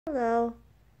Hello.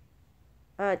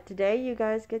 Today you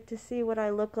guys get to see what I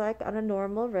look like on a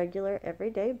normal, regular,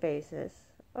 everyday basis.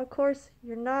 Of course,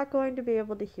 you're not going to be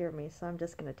able to hear me, so I'm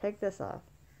just going to take this off.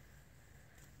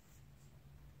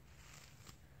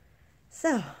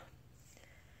 So,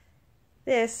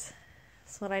 this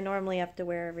is what I normally have to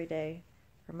wear every day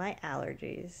for my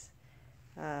allergies,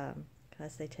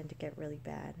 because they tend to get really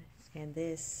bad. And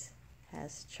this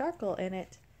has charcoal in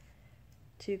it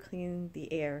to clean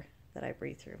the air that I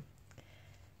breathe through.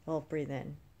 Well, breathe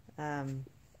in. Um,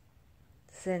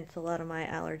 since a lot of my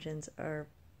allergens are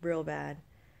real bad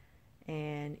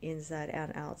and inside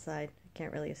and outside, I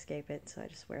can't really escape it, so I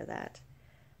just wear that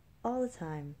all the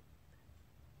time.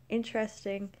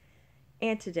 Interesting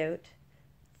antidote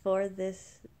for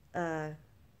this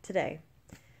today.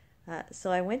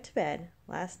 So I went to bed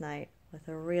last night with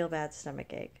a real bad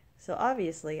stomach ache. So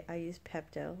obviously I use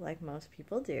Pepto like most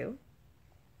people do,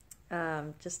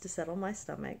 just to settle my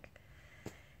stomach.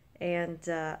 And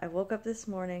I woke up this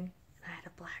morning and I had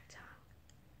a black tongue.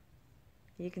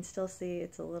 You can still see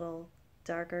it's a little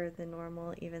darker than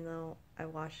normal, even though I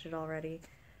washed it already.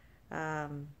 But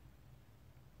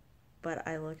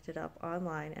I looked it up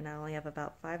online, and I only have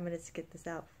about 5 minutes to get this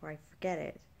out before I forget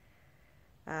it.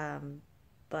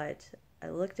 But I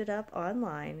looked it up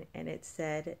online, and it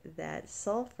said that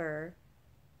sulfur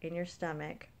in your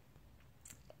stomach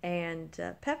and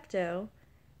Pepto,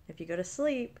 if you go to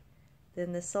sleep,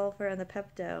 then the sulfur and the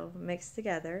Pepto mix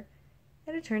together,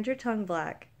 and it turns your tongue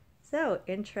black. So,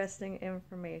 interesting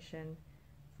information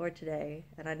for today.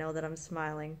 And I know that I'm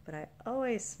smiling, but I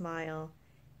always smile,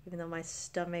 even though my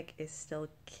stomach is still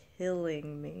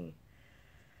killing me.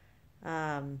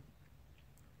 So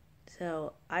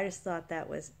I just thought that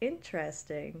was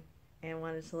interesting and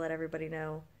wanted to let everybody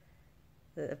know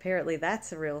that apparently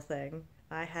that's a real thing.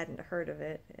 I hadn't heard of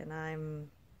it, and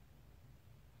I'm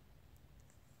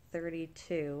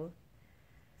 32.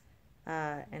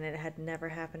 And it had never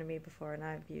happened to me before, and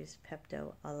I've used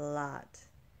Pepto a lot.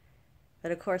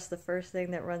 But of course, the first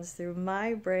thing that runs through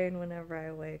my brain whenever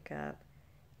I wake up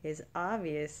is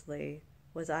obviously,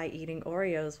 was I eating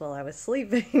Oreos while I was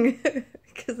sleeping?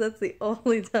 Because that's the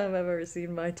only time I've ever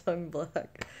seen my tongue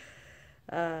black.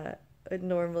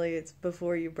 Normally it's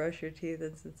before you brush your teeth,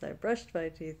 and since I brushed my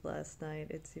teeth last night,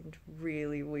 it seemed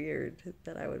really weird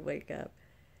that I would wake up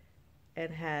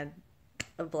and had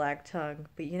a black tongue.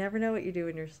 But you never know what you do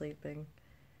when you're sleeping.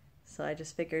 So I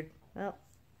just figured, well,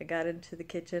 I got into the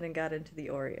kitchen and got into the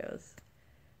Oreos.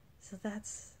 So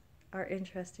that's our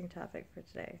interesting topic for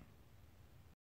today.